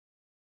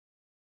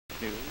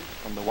News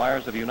from the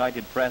wires of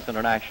United Press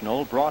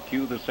International, brought to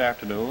you this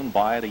afternoon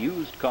by the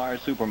Used Car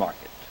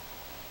Supermarket.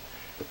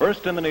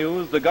 First in the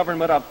news, the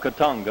government of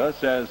Katanga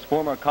says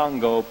former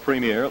Congo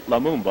Premier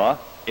Lumumba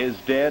is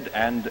dead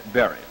and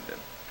buried.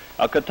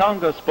 A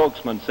Katanga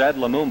spokesman said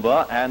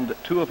Lumumba and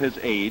two of his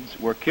aides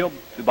were killed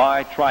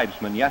by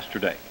tribesmen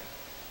yesterday,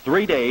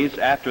 3 days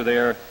after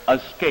their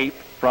escape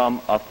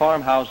from a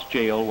farmhouse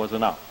jail was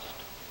announced.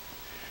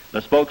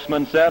 The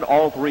spokesman said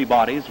all three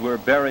bodies were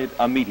buried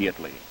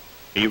immediately.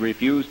 He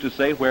refused to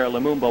say where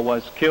Lumumba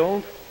was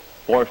killed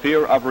for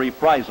fear of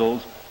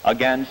reprisals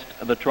against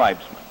the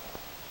tribesmen.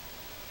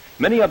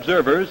 Many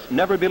observers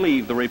never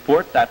believed the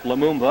report that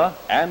Lumumba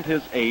and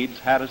his aides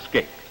had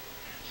escaped.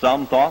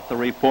 Some thought the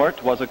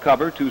report was a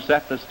cover to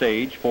set the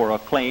stage for a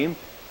claim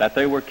that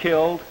they were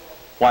killed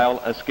while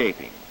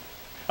escaping.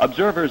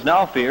 Observers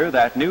now fear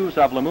that news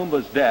of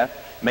Lumumba's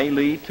death may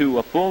lead to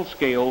a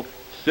full-scale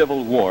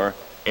civil war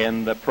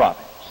in the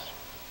province.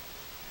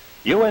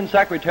 UN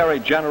Secretary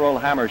General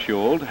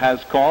Hammarskjöld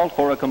has called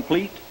for a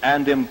complete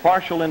and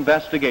impartial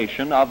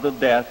investigation of the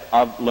death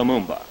of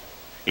Lumumba.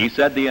 He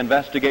said the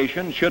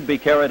investigation should be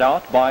carried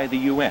out by the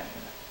UN.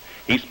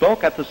 He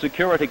spoke at the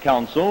Security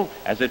Council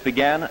as it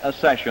began a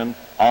session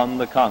on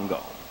the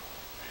Congo.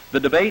 The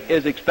debate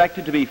is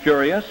expected to be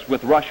furious,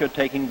 with Russia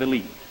taking the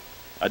lead.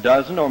 A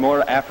dozen or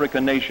more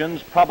African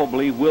nations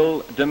probably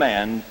will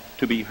demand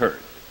to be heard.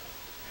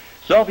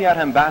 Soviet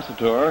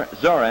Ambassador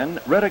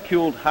Zorin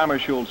ridiculed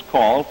Hammarskjöld's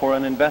call for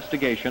an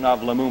investigation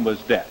of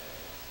Lumumba's death.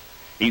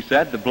 He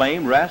said the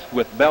blame rests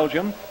with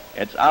Belgium,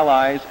 its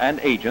allies and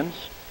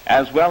agents,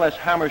 as well as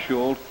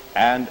Hammarskjöld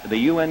and the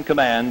UN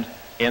command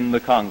in the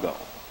Congo.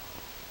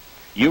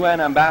 UN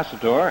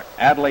Ambassador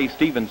Adlai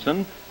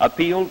Stevenson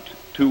appealed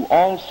to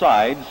all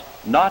sides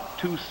not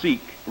to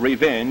seek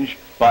revenge,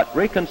 but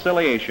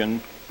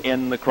reconciliation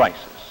in the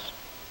crisis.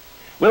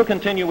 We'll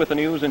continue with the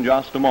news in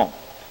just a moment.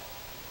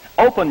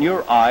 Open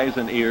your eyes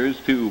and ears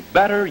to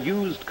better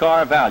used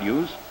car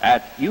values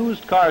at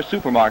Used Car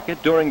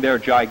Supermarket during their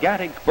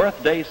gigantic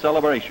birthday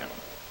celebration.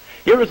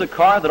 Here is a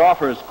car that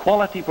offers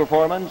quality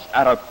performance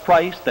at a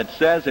price that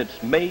says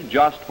it's made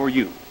just for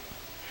you.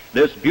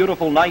 This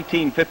beautiful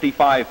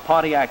 1955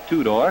 Pontiac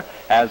two-door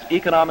has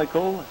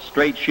economical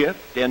straight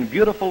shift in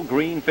beautiful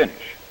green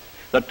finish.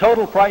 The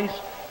total price,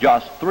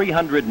 just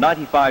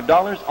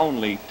 $395,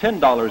 only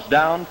 $10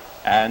 down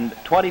and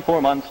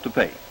 24 months to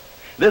pay.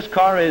 This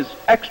car is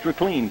extra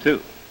clean, too.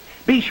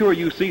 Be sure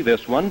you see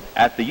this one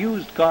at the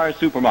Used Car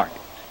Supermarket.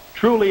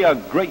 Truly a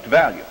great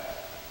value.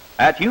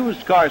 At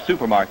Used Car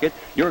Supermarket,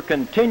 your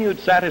continued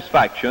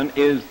satisfaction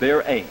is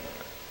their aim.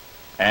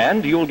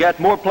 And you'll get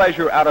more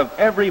pleasure out of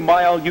every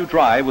mile you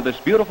drive with this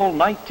beautiful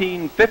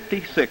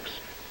 1956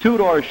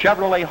 two-door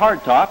Chevrolet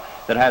hardtop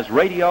that has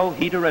radio,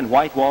 heater, and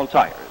white wall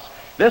tires.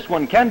 This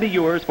one can be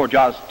yours for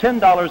just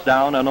 $10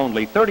 down and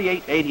only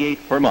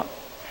 $38.88 per month.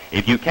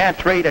 If you can't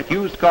trade at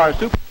Used Car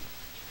Supermarket,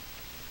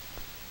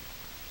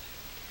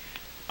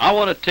 I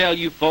want to tell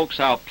you folks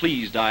how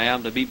pleased I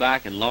am to be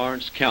back in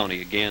Lawrence County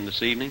again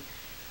this evening.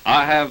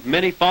 I have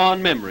many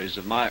fond memories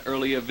of my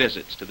earlier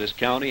visits to this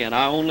county, and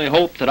I only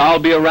hope that I'll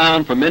be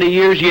around for many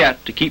years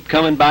yet to keep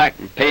coming back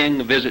and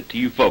paying a visit to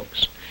you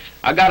folks.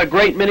 I got a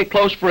great many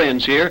close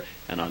friends here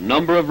and a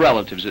number of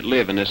relatives that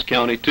live in this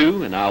county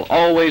too, and I'll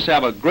always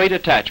have a great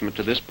attachment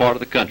to this part of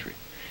the country.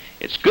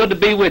 It's good to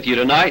be with you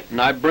tonight, and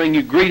I bring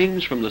you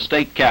greetings from the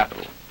state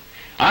capitol.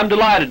 I'm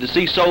delighted to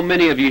see so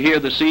many of you here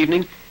this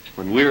evening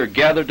when we are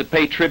gathered to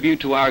pay tribute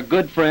to our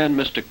good friend,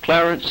 Mr.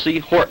 Clarence C.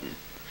 Horton.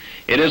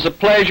 It is a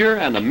pleasure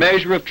and a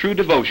measure of true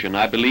devotion,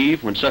 I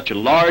believe, when such a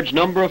large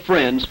number of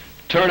friends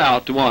turn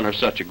out to honor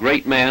such a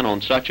great man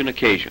on such an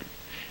occasion.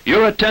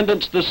 Your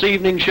attendance this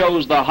evening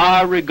shows the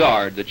high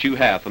regard that you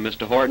have for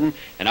Mr. Horton,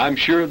 and I'm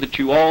sure that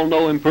you all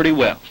know him pretty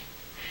well.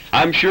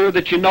 I'm sure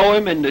that you know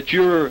him and that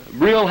you're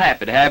real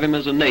happy to have him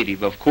as a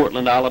native of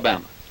Cortland,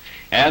 Alabama.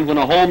 And when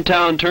a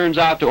hometown turns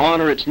out to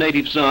honor its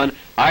native son,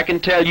 I can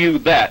tell you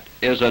that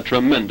is a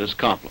tremendous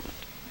compliment.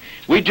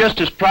 We're just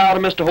as proud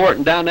of Mr.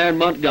 Horton down there in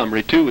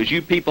Montgomery, too, as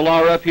you people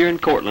are up here in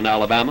Cortland,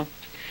 Alabama.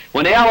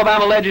 When the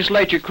Alabama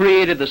legislature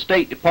created the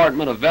State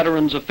Department of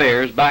Veterans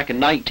Affairs back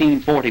in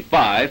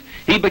 1945,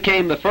 he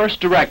became the first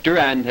director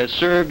and has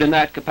served in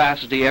that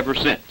capacity ever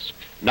since.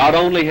 Not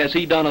only has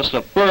he done a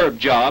superb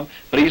job,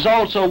 but he's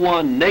also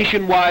won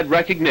nationwide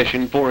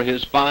recognition for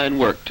his fine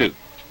work, too.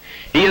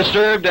 He has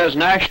served as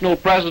national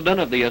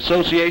president of the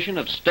Association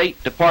of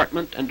State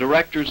Department and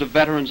Directors of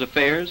Veterans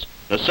Affairs,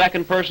 the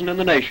second person in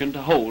the nation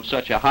to hold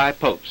such a high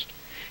post.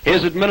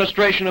 His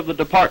administration of the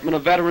Department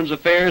of Veterans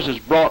Affairs has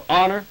brought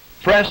honor,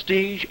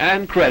 prestige,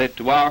 and credit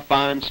to our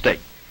fine state.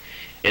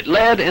 It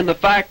led, in the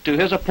fact, to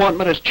his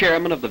appointment as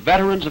chairman of the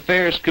Veterans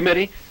Affairs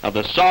Committee of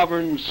the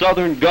Sovereign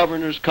Southern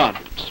Governors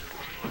Conference.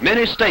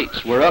 Many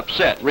states were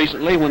upset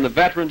recently when the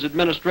Veterans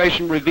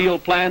Administration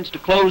revealed plans to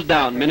close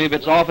down many of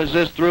its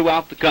offices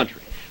throughout the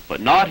country. But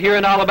not here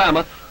in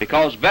Alabama,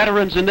 because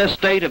veterans in this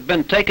state have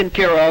been taken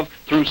care of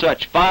through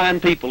such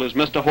fine people as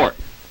Mr.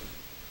 Horton.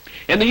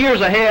 In the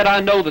years ahead, I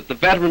know that the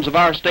veterans of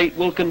our state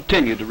will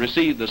continue to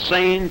receive the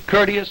same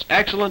courteous,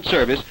 excellent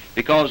service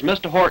because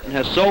Mr. Horton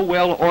has so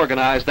well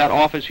organized that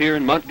office here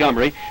in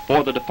Montgomery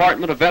for the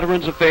Department of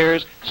Veterans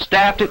Affairs,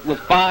 staffed it with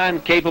fine,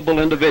 capable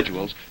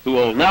individuals who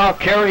will now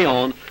carry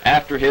on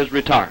after his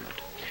retirement.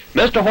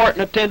 Mr.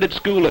 Horton attended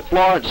school at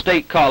Florence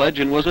State College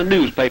and was a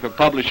newspaper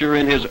publisher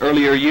in his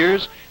earlier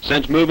years.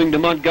 Since moving to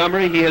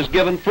Montgomery, he has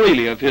given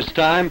freely of his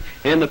time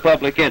in the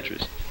public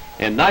interest.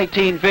 In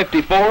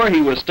 1954,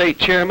 he was state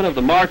chairman of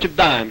the March of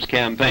Dimes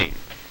campaign.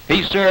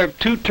 He served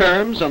 2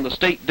 terms on the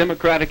State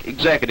Democratic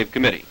Executive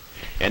Committee.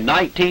 In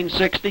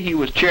 1960, he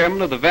was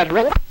chairman of the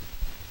Veterans